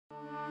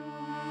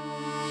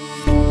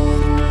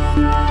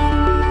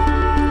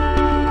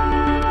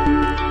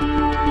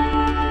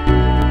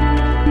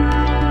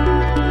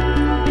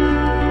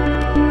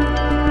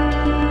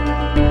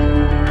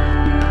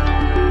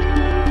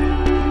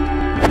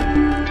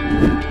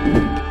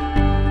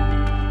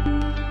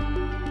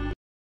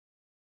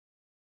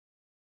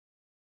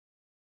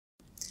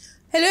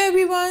Hello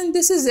everyone,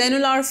 this is Zain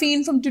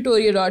Arfeen from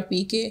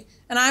tutoria.pk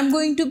and I am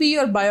going to be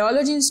your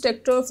biology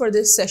instructor for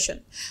this session.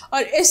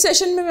 और इस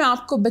session में मैं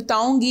आपको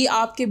बताऊंगी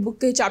आपके बुक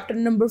के चैप्टर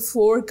नंबर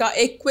 4 का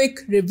एक क्विक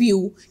रिव्यू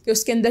कि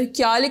उसके अंदर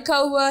क्या लिखा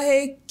हुआ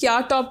है, क्या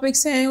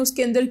टॉपिक्स हैं,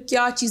 उसके अंदर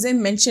क्या चीज़ें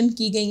मेंशन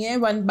की गई हैं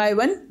one by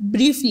one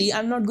briefly. I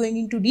am not going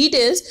into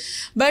details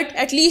but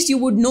at least you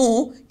would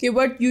know कि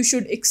what you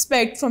should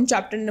expect from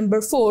chapter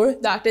number 4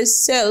 that is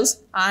sales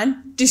and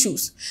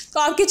tissues. तो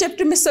आपके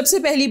चैप्टर में सबसे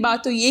पहली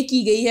बात तो ये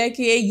की गई है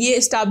कि ये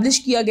इस्टेब्लिश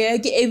किया गया है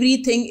कि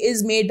everything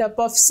is made up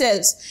of sales.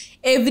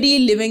 Every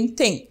living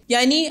thing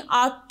यानी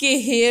आपके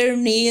हेयर,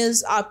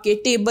 नेल्स, आपके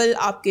टेबल,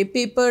 आपके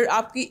पेपर,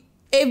 आपकी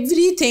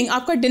एवरीथिंग,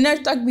 आपका डिनर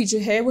तक भी जो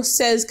है वो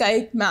सेल्स का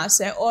एक मैस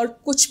है और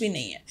कुछ भी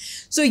नहीं है.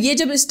 सो ये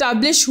जब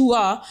इस्टेब्लिश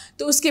हुआ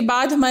तो उसके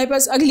बाद हमारे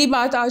पास अगली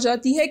बात आ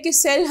जाती है कि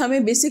सेल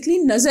हमें बेसिकली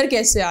नज़र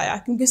कैसे आया,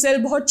 क्योंकि सेल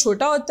बहुत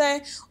छोटा होता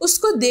है.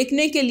 उसको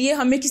देखने के लिए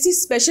हमें किसी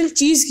स्पेशल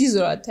चीज़ की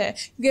ज़रूरत है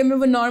क्योंकि हमें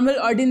वो नॉर्मल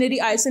ऑर्डिनरी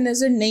आई से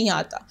नज़र नहीं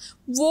आता.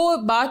 वो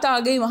बात आ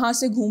गई वहाँ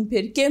से घूम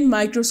फिर के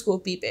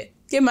माइक्रोस्कोपी पे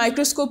कि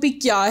माइक्रोस्कोपी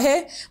क्या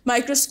है,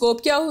 माइक्रोस्कोप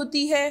क्या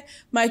होती है,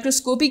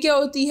 माइक्रोस्कोपी क्या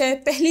होती है.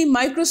 पहली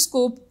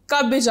माइक्रोस्कोप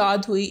कब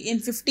इजाद हुई? इन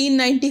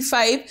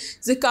 1595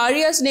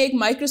 ज़कारियास ने एक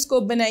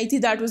माइक्रोस्कोप बनाई थी.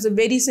 That was a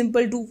very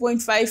simple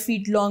 2.5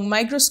 feet long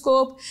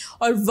microscope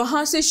और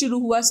वहाँ से शुरू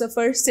हुआ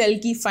सफ़र सेल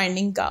की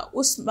फाइंडिंग का.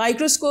 उस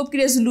माइक्रोस्कोप की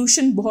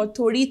रेजोल्यूशन बहुत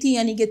थोड़ी थी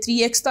यानी कि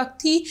 3x तक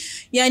थी,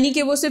 यानी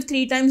कि वो सिर्फ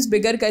 3 टाइम्स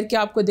बिगर करके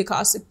आपको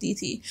दिखा सकती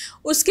थी.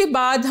 उसके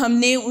बाद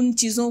हमने उन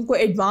चीज़ों को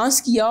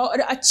एडवांस किया और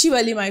अच्छी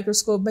वाली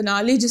माइक्रोस्कोप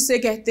बना ली जिससे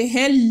कहते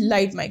हैं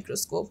लाइट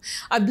माइक्रोस्कोप.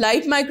 अब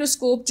लाइट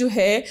माइक्रोस्कोप जो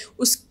है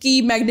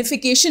उसकी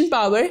मैग्निफिकेशन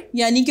पावर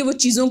यानी कि वो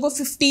चीज़ों को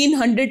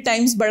 1500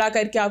 टाइम्स बड़ा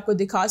करके आपको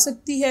दिखा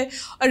सकती है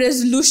और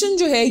रेजोल्यूशन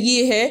जो है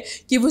ये है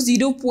कि वो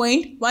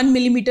 0.1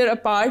 मिलीमीटर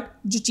अपार्ट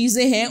जो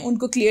चीज़ें हैं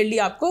उनको क्लियरली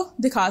आपको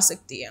दिखा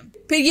सकती है.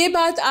 फिर ये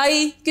बात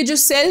आई कि जो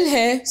सेल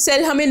है,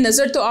 सेल हमें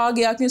नज़र तो आ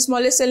गया कि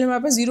स्मॉलेस्ट सेल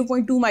हमारे पास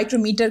 0.2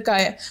 माइक्रोमीटर का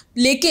है,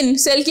 लेकिन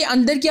सेल के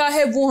अंदर क्या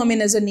है वो हमें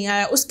नज़र नहीं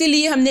आया. उसके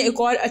लिए हमने एक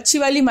और अच्छी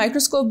वाली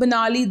माइक्रोस्कोप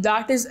बना ली,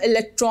 दैट इज़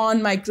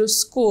इलेक्ट्रॉन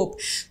माइक्रोस्कोप.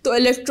 तो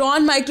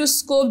इलेक्ट्रॉन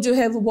माइक्रोस्कोप जो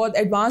है वो बहुत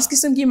एडवांस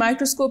किस्म की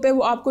माइक्रोस्कोप है.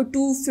 वो आपको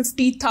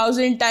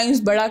 250,000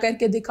 टाइम्स बड़ा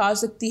करके दिखा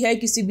सकती है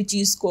किसी भी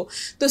चीज़ को.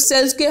 तो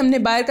सेल्स के हमने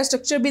बाहर का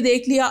स्ट्रक्चर भी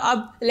देख लिया,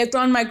 अब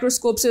इलेक्ट्रॉन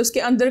माइक्रोस्कोप से उसके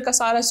अंदर का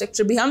सारा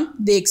स्ट्रक्चर भी हम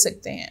देख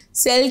सकते हैं.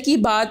 सेल की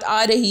बात आ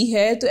रही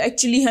है तो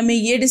एक्चुअली हमें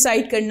ये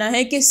डिसाइड करना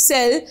है कि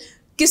सेल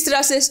किस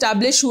तरह से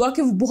इस्टेब्लिश हुआ,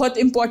 कि वो बहुत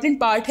इंपॉर्टेंट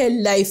पार्ट है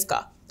लाइफ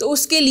का. तो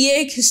उसके लिए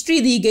एक हिस्ट्री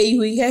दी गई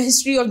हुई है,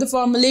 history of the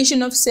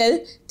formulation of cell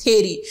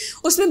theory.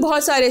 उसमें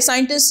बहुत सारे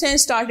साइंटिस्ट हैं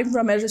स्टार्टिंग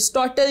फ्रॉम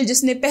एरिस्टोटल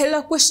जिसने पहला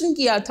क्वेश्चन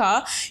किया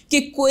था कि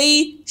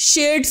कोई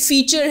शेयर्ड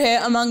फीचर है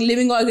अमंग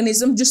लिविंग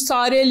ऑर्गेनिज्म जो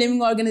सारे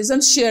लिविंग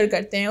ऑर्गेनिजम्स शेयर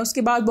करते हैं.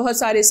 उसके बाद बहुत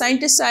सारे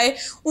साइंटिस्ट आए,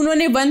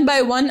 उन्होंने वन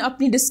बाय वन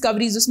अपनी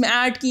डिस्कवरीज उसमें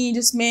ऐड की,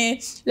 जिसमें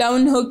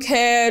लेवन हुक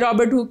है,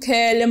 रॉबर्ट हुक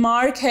है,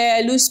 लेमार्क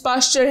है, लुइस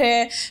पास्चर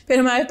है, फिर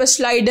हमारे पास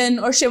श्लाइडन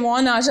और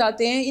शेवॉन आ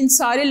जाते हैं. इन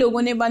सारे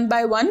लोगों ने one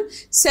by one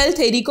cell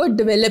theory को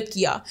डेवलप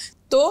किया.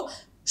 तो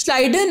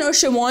श्लाइडन और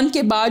शेवॉन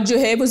के बाद जो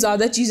है वो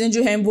ज़्यादा चीज़ें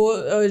जो हैं वो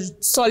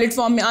सॉलिड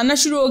फॉर्म में आना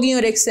शुरू हो गई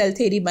और एक सेल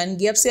थ्योरी बन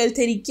गई. अब सेल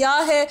थ्योरी क्या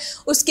है,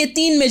 उसके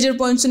 3 मेजर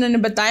पॉइंट्स उन्होंने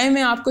बताए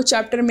मैं आपको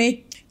चैप्टर में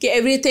कि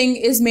everything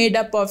is made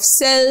up of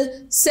cell,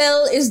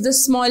 cell is the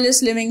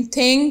smallest living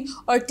thing,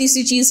 और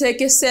तीसरी चीज़ है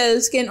कि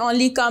cells can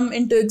only come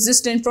into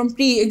existence from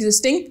pre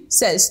existing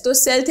cells. तो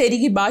सेल थ्योरी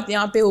की बात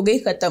यहाँ पे हो गई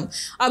ख़त्म.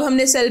 अब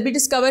हमने सेल भी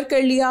डिस्कवर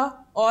कर लिया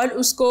और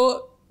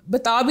उसको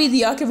बता भी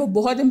दिया कि वो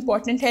बहुत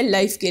इंपॉर्टेंट है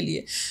लाइफ के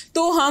लिए.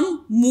 तो हम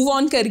मूव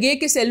ऑन कर गए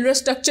कि सेलुलर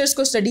स्ट्रक्चर्स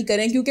को स्टडी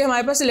करें क्योंकि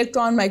हमारे पास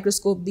इलेक्ट्रॉन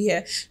माइक्रोस्कोप भी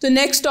है. तो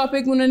नेक्स्ट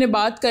टॉपिक में उन्होंने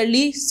बात कर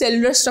ली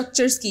सेलुलर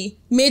स्ट्रक्चर्स की.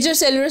 मेजर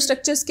सेलुलर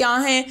स्ट्रक्चर्स क्या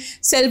हैं?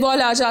 सेल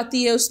वॉल आ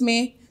जाती है,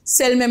 उसमें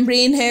सेल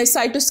मेम्ब्रेन है,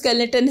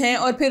 साइटोस्केलेटन है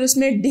और फिर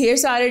उसमें ढेर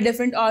सारे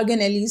डिफरेंट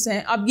ऑर्गेनेलीज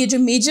हैं. अब ये जो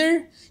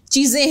मेजर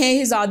चीज़ें हैं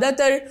ये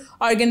ज़्यादातर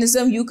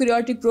ऑर्गेनिज्म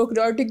यूकैरियोटिक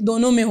प्रोकैरियोटिक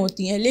दोनों में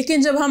होती हैं,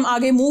 लेकिन जब हम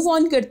आगे मूव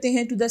ऑन करते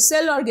हैं टू द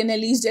सेल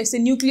ऑर्गेनेलीज जैसे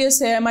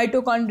न्यूक्लियस है,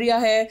 माइटोकॉन्ड्रिया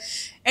है,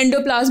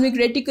 एंडोप्लाज्मिक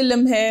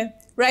रेटिकुलम है,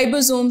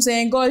 राइबोसोम्स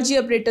हैं, गोल्जी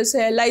अपरेटस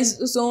है,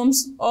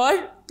 लाइसोसोम्स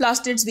और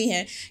प्लास्टिड्स भी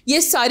हैं.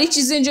 ये सारी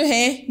चीज़ें जो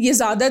हैं ये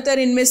ज़्यादातर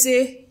इनमें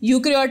से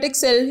यूकैरियोटिक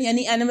सेल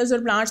यानी एनिमल्स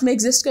और प्लांट्स में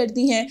एग्जिस्ट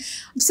करती हैं.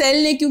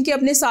 सेल ने क्योंकि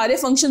अपने सारे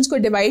फंक्शंस को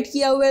डिवाइड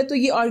किया हुआ है तो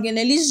ये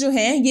ऑर्गेनेलीज जो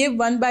हैं ये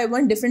one by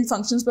one different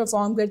functions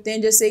perform करते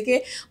हैं, जैसे कि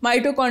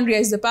mitochondria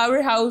is the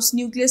power house,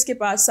 nucleus के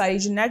पास सारी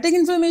जेनेटिक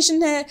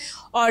इन्फॉर्मेशन है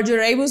और जो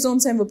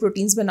राइबोसोम्स हैं वो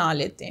प्रोटीन्स बना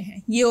लेते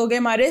हैं. ये हो गए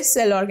हमारे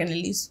सेल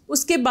ऑर्गेनेलीज.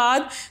 उसके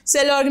बाद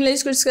सेल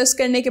ऑर्गेनेलीज को डिस्कस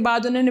करने के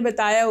बाद उन्होंने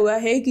बताया हुआ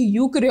है कि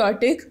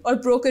यूकैरियोटिक और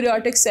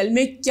प्रोकैरियोटिक सेल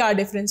में क्या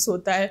डिफरेंस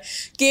होता है.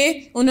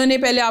 कि उन्होंने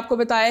पहले आपको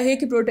बताया है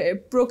कि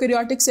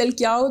प्रोकैरियोटिक सेल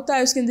क्या होता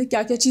है, उसके अंदर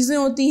क्या क्या चीज़ें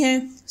होती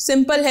हैं.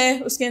 सिंपल है,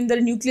 उसके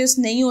अंदर न्यूक्लियस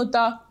नहीं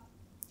होता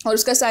और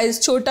उसका साइज़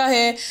छोटा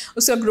है,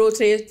 उसका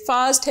ग्रोथ रेट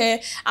फास्ट है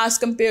as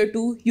compare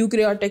to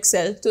eukaryotic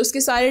cell. तो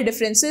उसके सारे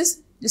डिफरेंसेस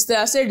जिस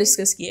तरह से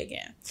डिस्कस किए गए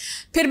हैं.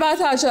 फिर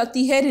बात आ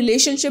जाती है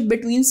relationship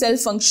between cell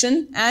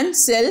function and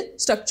cell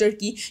structure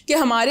की, कि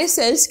हमारे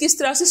सेल्स किस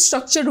तरह से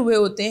स्ट्रक्चर हुए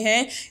होते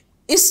हैं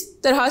इस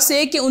तरह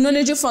से कि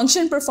उन्होंने जो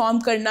फंक्शन परफॉर्म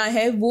करना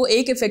है वो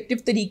एक इफ़ेक्टिव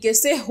तरीके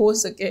से हो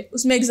सके।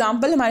 उसमें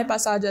एग्जांपल हमारे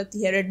पास आ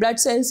जाती है रेड ब्लड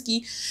सेल्स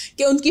की,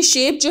 कि उनकी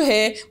शेप जो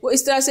है वो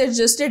इस तरह से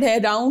एडजस्टेड है,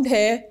 राउंड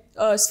है,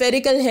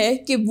 स्फेरिकल है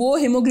कि वो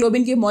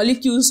हीमोग्लोबिन के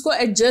मॉलिक्यूल्स को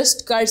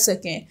एडजस्ट कर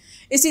सकें।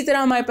 इसी तरह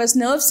हमारे पास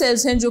नर्व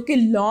सेल्स हैं जो कि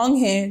लॉन्ग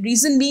हैं,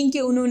 रीज़न बीइंग कि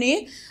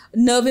उन्होंने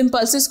नर्व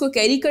इम्पल्सेस को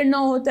कैरी करना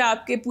होता है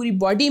आपके पूरी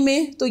बॉडी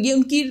में, तो ये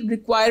उनकी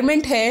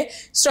रिक्वायरमेंट है,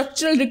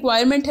 स्ट्रक्चरल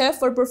रिक्वायरमेंट है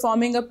for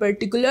performing a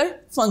particular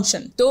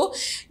function. तो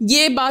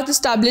ये बात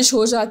इस्टेब्लिश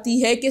हो जाती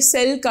है कि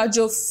सेल का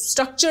जो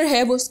स्ट्रक्चर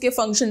है वो उसके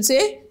फंक्शन से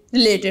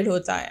रिलेटेड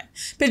होता है।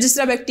 फिर जिस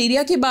तरह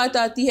बैक्टीरिया की बात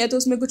आती है तो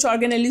उसमें कुछ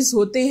ऑर्गेनेल्स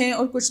होते हैं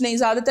और कुछ नहीं,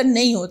 ज़्यादातर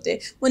नहीं होते।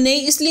 वो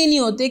नहीं इसलिए नहीं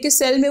होते कि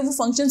सेल में वो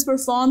फंक्शंस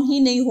परफॉर्म ही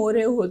नहीं हो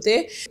रहे होते,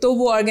 तो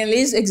वो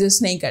ऑर्गेनेल्स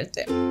एग्जिस्ट नहीं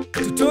करते।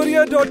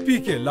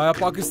 tutoria.pk लाया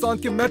पाकिस्तान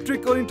के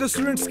मैट्रिक और इंटर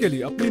स्टूडेंट्स के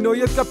लिए अपनी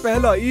नौयत का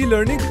पहला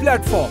ई-लर्निंग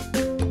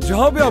प्लेटफॉर्म,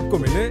 जहां पे आपको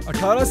मिले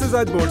 18 से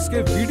ज्यादा बोर्ड्स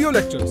के वीडियो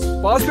लेक्चर्स,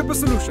 पास paper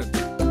solution,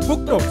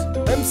 book notes,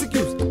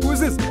 MCQs,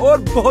 quizzes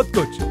और बहुत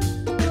कुछ।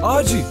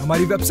 आज ही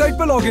हमारी वेबसाइट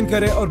पर लॉगिन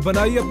करें और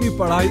बनाइए अपनी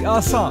पढ़ाई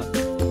आसान।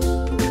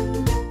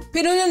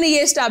 फिर उन्होंने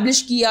ये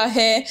इस्टेब्लिश किया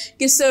है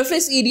कि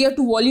surface area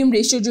to volume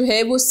ratio जो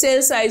है वो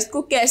सेल साइज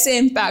को कैसे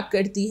इम्पैक्ट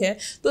करती है।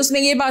 तो उसमें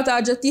ये बात आ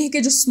जाती है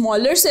कि जो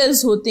स्मॉलर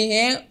सेल्स होते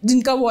हैं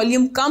जिनका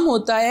वॉल्यूम कम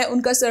होता है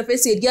उनका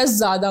सरफेस एरिया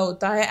ज़्यादा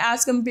होता है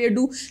एज़ कम्पेयर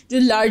टू जो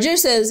लार्जर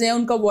सेल्स हैं,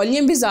 उनका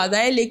वॉल्यूम भी ज़्यादा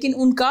है लेकिन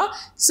उनका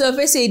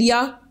सरफेस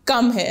एरिया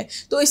कम है।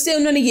 तो इससे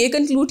उन्होंने ये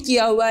कंक्लूड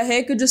किया हुआ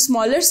है कि जो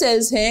स्मॉलर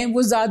सेल्स हैं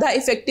वो ज़्यादा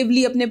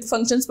इफ़ेक्टिवली अपने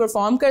फंक्शंस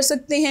परफॉर्म कर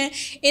सकते हैं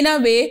इन अ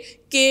वे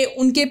कि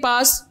उनके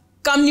पास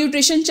कम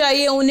न्यूट्रिशन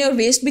चाहिए उन्हें और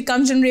वेस्ट भी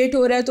कम जनरेट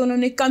हो रहा है, तो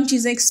उन्होंने कम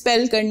चीज़ें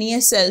एक्सपेल करनी है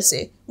सेल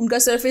से। उनका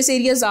सरफेस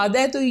एरिया ज़्यादा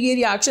है तो ये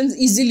रिएक्शंस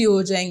इजीली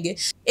हो जाएंगे।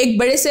 एक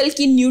बड़े सेल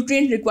की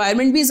न्यूट्रिएंट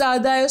रिक्वायरमेंट भी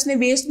ज़्यादा है, उसने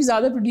वेस्ट भी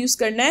ज़्यादा प्रोड्यूस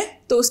करना है,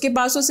 तो उसके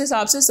पास उस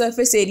हिसाब से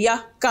सरफेस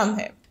एरिया कम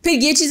है। फिर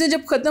ये चीज़ें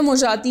जब ख़त्म हो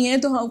जाती हैं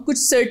तो हम कुछ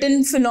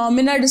सर्टेन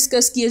फिनोमेना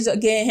डिस्कस किए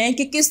गए हैं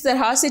कि किस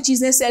तरह से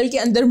चीज़ें सेल के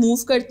अंदर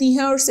मूव करती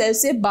हैं और सेल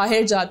से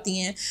बाहर जाती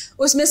हैं।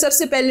 उसमें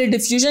सबसे पहले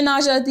डिफ्यूजन आ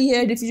जाती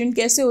है। डिफ्यूजन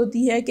कैसे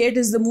होती है कि it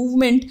is the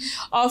movement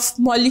of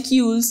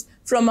molecules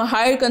from a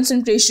higher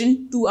concentration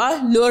to a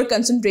lower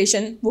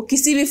concentration. वो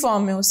किसी भी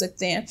फॉर्म में हो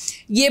सकते हैं।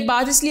 ये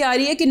बात इसलिए आ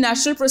रही है कि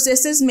नेचुरल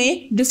प्रोसेसेस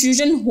में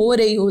डिफ्यूजन हो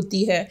रही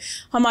होती है।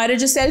 हमारे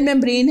जो सेल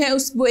मेम्ब्रेन है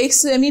वो एक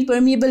सेमी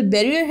परमिएबल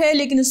बैरियर है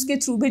लेकिन उसके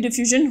थ्रू भी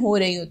डिफ्यूजन हो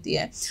रही होती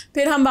है।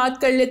 फिर हम बात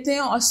कर लेते हैं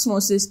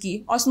ऑस्मोसिस की।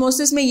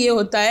 ऑस्मोसिस में ये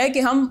होता है कि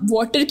हम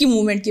वाटर की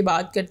मूवमेंट की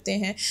बात करते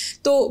हैं।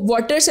 तो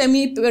वाटर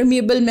सेमी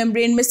परमिएबल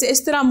मेम्ब्रेन में से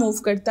इस तरह मूव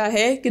करता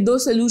है कि दो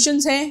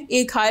सोल्यूशंस हैं,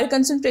 एक हायर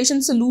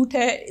कंसनट्रेशन सोल्यूट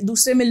है,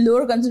 दूसरे में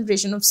लोअर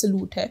कंसनट्रेशन ऑफ सोल्यूट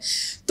है।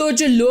 तो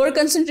जो लोअर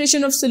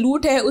कंसंट्रेशन ऑफ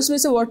सोल्यूट है उसमें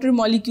से वाटर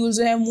मॉलिक्यूल्स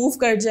जो है मूव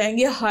कर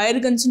जाएंगे हायर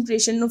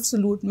कंसंट्रेशन ऑफ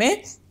सोल्यूट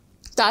में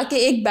ताकि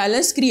एक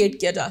बैलेंस क्रिएट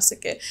किया जा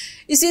सके।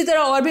 इसी तरह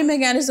और भी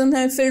मैकेनिज्म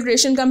है,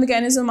 फिल्ट्रेशन का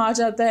मैकेनिज्म आ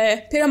जाता है।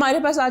 फिर हमारे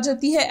पास आ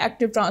जाती है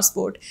एक्टिव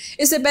ट्रांसपोर्ट।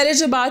 इससे पहले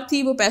जो बात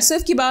थी वो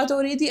पैसिव की बात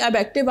हो रही थी, अब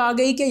एक्टिव आ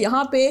गई कि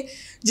यहाँ पे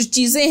जो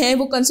चीज़ें हैं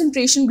वो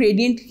कंसंट्रेशन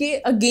ग्रेडियंट के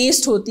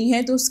अगेंस्ट होती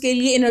हैं, तो उसके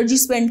लिए एनर्जी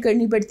स्पेंड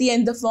करनी पड़ती है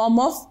in the form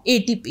of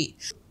ATP।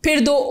 फिर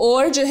दो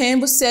और जो हैं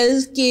वो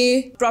सेल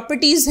के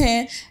प्रॉपर्टीज़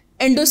हैं,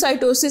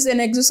 एंडोसाइटोसिस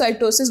एंड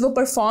एक्सोसाइटोसिस वो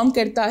परफॉर्म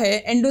करता है।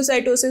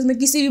 एंडोसाइटोसिस में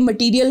किसी भी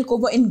मटेरियल को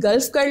वो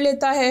इनगल्फ कर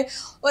लेता है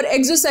और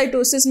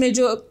एक्सोसाइटोसिस में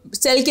जो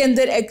सेल के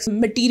अंदर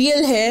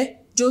मटेरियल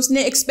है जो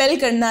उसने एक्सपेल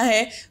करना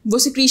है वो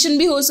सिक्रीशन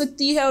भी हो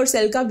सकती है और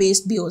सेल का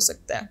वेस्ट भी हो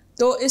सकता है।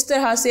 तो इस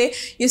तरह से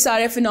ये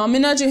सारे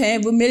फिनोमेना जो हैं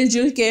वो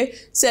मिलजुल के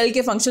सेल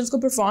के फंक्शंस को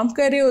परफॉर्म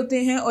कर रहे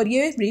होते हैं और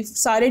ये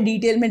सारे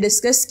डिटेल में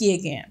डिस्कस किए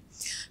गए हैं।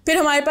 फिर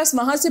हमारे पास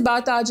वहाँ से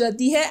बात आ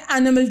जाती है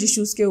एनिमल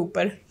टिश्यूज़ के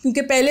ऊपर,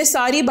 क्योंकि पहले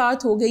सारी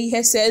बात हो गई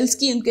है सेल्स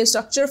की, उनके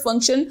स्ट्रक्चर,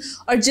 फंक्शन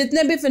और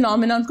जितने भी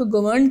फिनोमेना उनको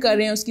गवर्न कर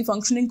रहे हैं उसकी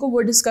फंक्शनिंग को,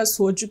 वो डिस्कस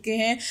हो चुके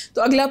हैं।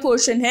 तो अगला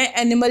पोर्शन है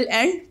एनिमल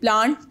एंड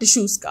प्लांट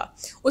टिश्यूज़ का।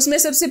 उसमें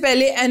सबसे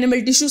पहले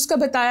एनिमल टिश्यूज़ का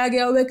बताया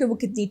गया हुआ है कि वो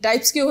कितनी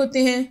टाइप्स के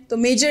होते हैं। तो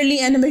मेजरली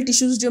एनिमल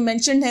टिश्यूज़ जो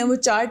मैंशन हैं वो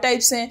 4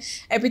 टाइप्स हैं,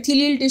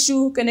 epithelial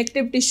tissue,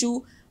 connective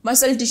tissue,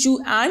 muscle tissue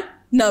and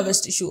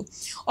nervous tissue.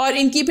 और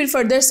इनकी फिर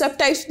फर्दर सब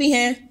टाइप्स भी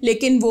हैं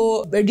लेकिन वो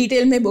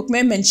डिटेल में बुक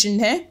में मेंशन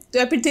है। तो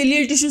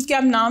एपिथेलियल टिश्यूज़ के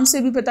आप नाम से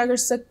भी पता कर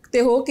सकते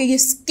हो कि ये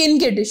स्किन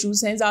के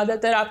टिश्यूज़ हैं,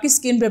 ज़्यादातर आपकी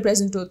स्किन पे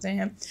प्रेजेंट होते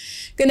हैं।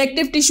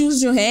 कनेक्टिव टिश्यूज़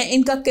जो हैं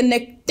इनका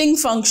कनेक्टिंग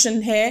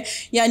फंक्शन है,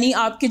 यानी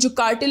आपके जो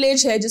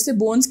कार्टिलेज है, जैसे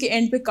बोन्स के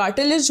एंड पे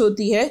कार्टिलेज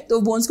होती है तो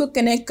बोन्स को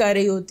कनेक्ट कर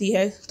रही होती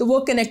है, तो वो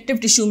कनेक्टिव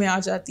टिश्यू में आ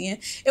जाती हैं।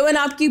 इवन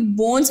आपकी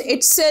bones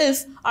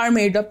itself are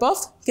made up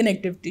of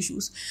connective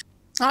tissues.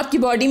 आपकी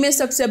बॉडी में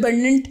सबसे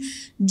अबंडेंट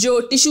जो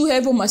टिश्यू है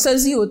वो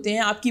मसल्स ही होते हैं,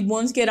 आपकी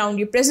बोन्स के अराउंड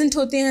ये प्रेजेंट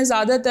होते हैं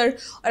ज़्यादातर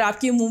और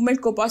आपकी मूवमेंट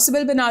को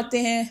पॉसिबल बनाते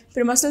हैं।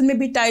 फिर मसल में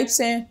भी टाइप्स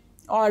हैं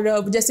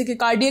और जैसे कि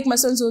कार्डियक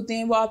मसल्स होते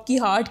हैं वो आपकी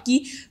हार्ट की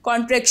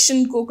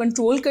कॉन्ट्रैक्शन को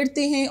कंट्रोल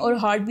करते हैं और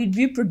हार्ट बीट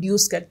भी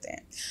प्रोड्यूस करते हैं।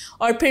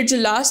 और फिर जो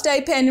लास्ट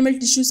टाइप है एनिमल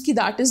टिश्यूज़ की,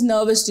 दैट इज़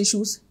नर्वस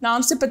टिश्यूज़।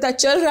 नाम से पता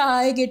चल रहा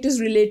है कि it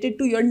is related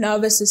to your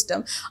nervous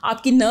system.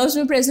 आपकी नर्व्स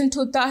में प्रेजेंट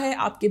होता है,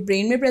 आपके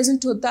ब्रेन में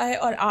प्रेजेंट होता है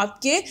और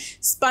आपके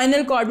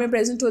स्पाइनल कॉर्ड में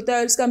प्रेजेंट होता है।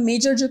 और इसका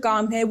मेजर जो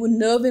काम है वो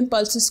नर्व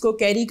इम्पल्सेस को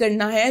कैरी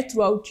करना है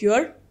थ्रू आउट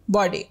योर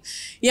बॉडी।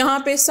 यहाँ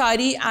पे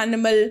सारी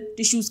एनिमल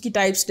टिश्यूज़ की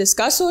टाइप्स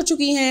डिस्कस हो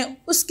चुकी हैं।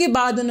 उसके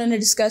बाद उन्होंने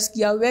डिस्कस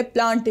किया हुआ है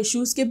प्लांट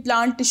टिश्यूज़ के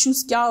प्लांट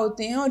टिश्यूज़ क्या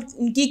होते हैं और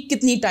उनकी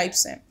कितनी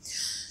टाइप्स हैं।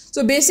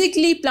 सो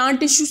बेसिकली प्लांट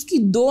टिश्यूज़ की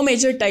दो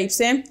मेजर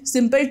टाइप्स हैं,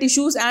 simple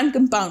tissues and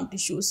compound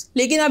tissues.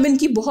 लेकिन अब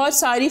इनकी बहुत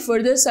सारी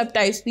फर्दर सब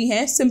टाइप्स भी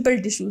हैं सिंपल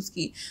टिश्यूज़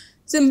की।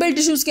 सिंपल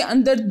टिश्यूज़ के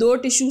अंदर दो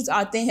टिश्यूज़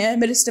आते हैं,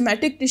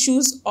 मेरिस्टेमेटिक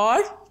टिश्यूज़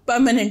और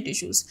परमानेंट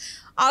टिश्यूज़।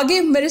 आगे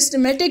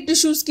मेरिस्टेमेटिक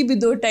टिश्यूज़ की भी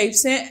दो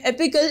टाइप्स हैं,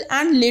 apical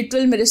and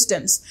lateral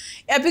meristems.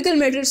 Apical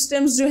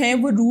meristems जो हैं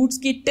वो रूट्स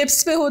की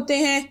टिप्स पे होते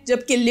हैं,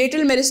 जबकि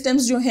लेटरल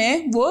मेरिस्टेम्स जो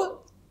हैं वो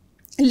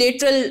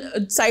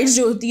लेटरल साइड्स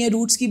जो होती हैं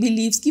रूट्स की भी,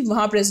 लीव्स की,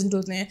 वहाँ प्रेजेंट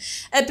होते हैं।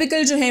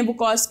 एपिकल जो हैं वो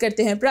कॉज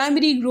करते हैं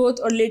प्राइमरी ग्रोथ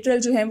और लेटरल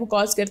जो हैं वो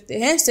कॉज करते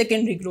हैं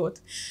सेकेंडरी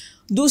ग्रोथ।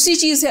 दूसरी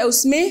चीज़ है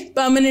उसमें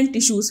परमानेंट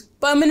टिश्यूज़।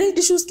 परमानेंट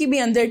टिश्यूज़ की भी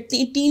अंदर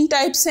तीन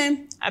टाइप्स हैं,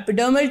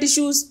 epidermal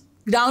tissues,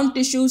 ground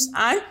tissues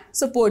and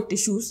support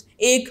tissues.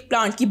 एक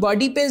प्लांट की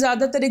बॉडी पे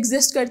ज़्यादातर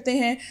एग्जिस्ट करते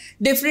हैं,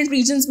 डिफरेंट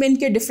रीजन्स में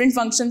इनके डिफरेंट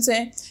फंक्शंस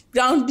हैं।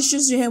 ग्राउंड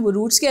टिश्यूज़ जो हैं वो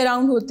रूट्स के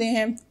अराउंड होते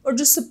हैं और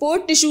जो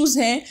सपोर्ट टिश्यूज़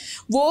हैं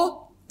वो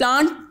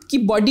प्लांट की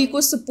बॉडी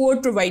को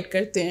सपोर्ट प्रोवाइड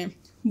करते हैं।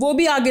 वो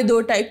भी आगे दो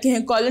टाइप के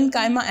हैं, कॉलन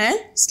कायमा एंड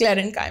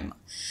स्क्लेरन कायमा।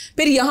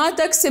 फिर यहाँ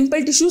तक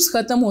सिंपल टिश्यूज़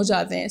ख़त्म हो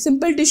जाते हैं।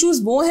 सिंपल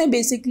टिश्यूज़ वो हैं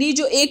बेसिकली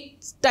जो एक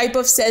टाइप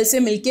ऑफ सेल से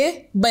मिलके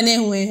बने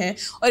हुए हैं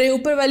और ये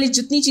ऊपर वाली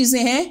जितनी चीज़ें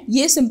हैं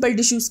ये सिंपल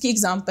टिश्यूज़ की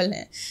एग्जांपल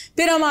हैं।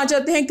 फिर हम आ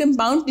जाते हैं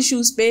कंपाउंड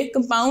टिश्यूज़ पे।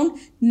 कंपाउंड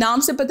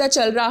नाम से पता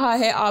चल रहा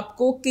है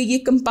आपको कि ये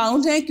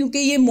कंपाउंड हैं क्योंकि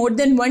ये more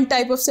than one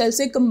type of cell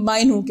से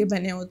कंबाइन होके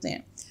बने होते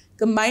हैं।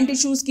 कंबाइंड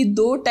टिश्यूज़ की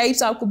दो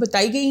टाइप्स आपको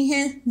बताई गई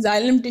हैं,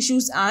 xylem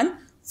tissues and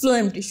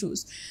phloem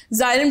tissues.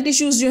 Xylem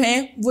tissues जो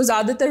हैं वो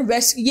ज़्यादातर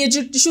ये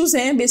जो टिश्यूज़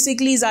हैं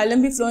बेसिकली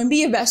जाइलम भी फ्लोएम भी,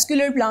 ये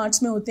वैस्कुलर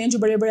प्लांट्स में होते हैं, जो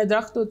बड़े बड़े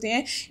दरख्त होते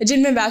हैं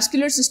जिनमें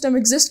वैस्कुलर सिस्टम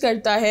एग्जिस्ट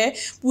करता है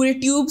पूरे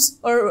ट्यूब्स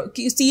और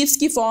सीव्स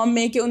की फॉर्म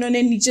में, कि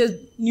उन्होंने नीचे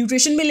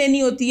न्यूट्रिशन भी लेनी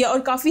होती है और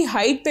काफ़ी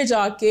हाइट पे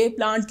जाके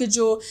प्लांट के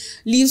जो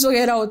लीव्स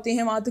वगैरह होते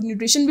हैं वहाँ तक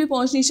न्यूट्रिशन भी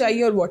पहुँचनी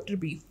चाहिए और वाटर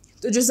भी।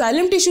 तो जो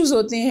जाइलम टिश्यूज़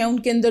होते हैं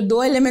उनके अंदर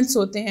दो एलिमेंट्स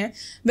होते हैं,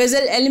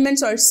 वेजल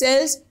एलिमेंट्स और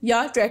सेल्स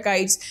या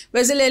ट्रैकाइड्स।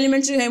 वेजल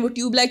एलिमेंट्स जो हैं वो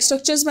ट्यूब लाइक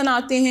स्ट्रक्चर्स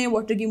बनाते हैं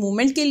वाटर की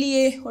मूवमेंट के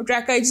लिए और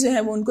ट्रैकाइड्स जो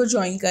हैं वो उनको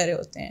ज्वाइन कर रहे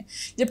होते हैं।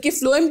 जबकि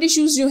फ्लोएम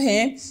टिश्यूज़ जो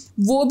हैं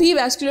वो भी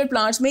वैस्कुलर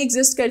प्लांट्स में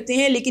एग्जिस्ट करते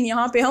हैं, लेकिन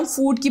यहाँ पे हम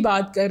फूड की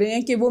बात कर रहे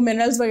हैं कि वो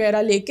मिनरल्स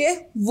वगैरह लेके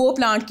वो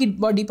प्लांट की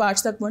बॉडी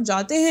पार्ट्स तक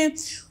पहुँचाते हैं।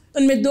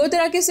 उनमें दो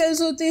तरह के सेल्स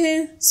होते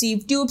हैं, सीव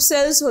ट्यूब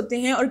सेल्स होते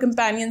हैं और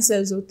कंपेनियन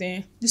सेल्स होते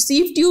हैं। जो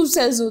सीव ट्यूब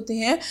सेल्स होते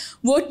हैं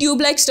वो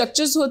ट्यूब लाइक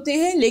स्ट्रक्चर्स होते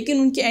हैं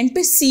लेकिन उनके एंड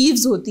पे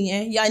सीव्स होती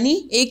हैं,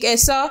 यानी एक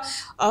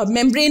ऐसा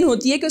मेम्ब्रेन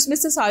होती है कि उसमें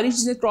से सारी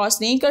चीज़ें क्रॉस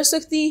नहीं कर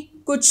सकती।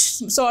 कुछ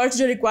सॉल्ट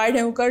जो रिक्वायर्ड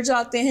हैं वो कर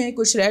जाते हैं,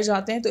 कुछ रह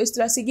जाते हैं, तो इस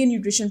तरह से ये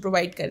न्यूट्रिशन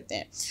प्रोवाइड करते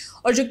हैं।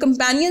 और जो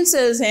कंपेनियन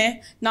सेल्स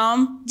हैं,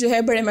 नाम जो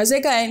है बड़े मज़े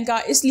का है इनका,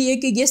 इसलिए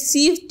कि ये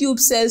सीव ट्यूब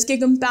सेल्स के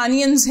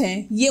कंपेनियंस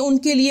हैं। ये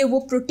उनके लिए वो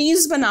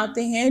प्रोटीन्स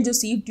बनाते हैं जो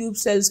सीव ट्यूब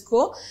सेल्स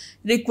को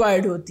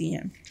रिक्वायर्ड होती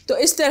हैं। तो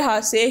इस तरह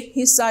से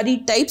ये सारी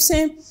टाइप्स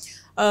हैं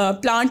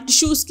प्लांट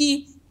टिश्यूज़ की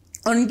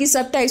और उनकी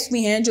सब टाइप्स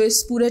भी हैं जो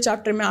इस पूरे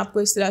चैप्टर में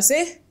आपको इस तरह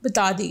से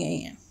बता दी गई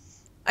हैं।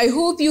 I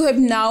hope you have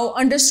now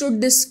understood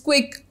this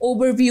quick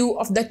overview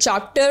of the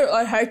chapter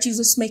और हर चीज़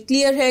उसमें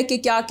क्लियर है कि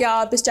क्या क्या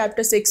आप इस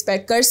चैप्टर से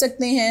एक्सपेक्ट कर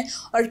सकते हैं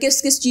और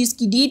किस किस चीज़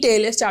की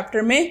डिटेल इस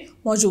चैप्टर में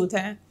मौजूद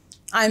है।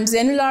 I am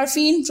Zain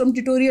Arfeen from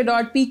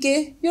tutoria.pk,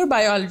 your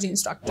biology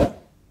instructor.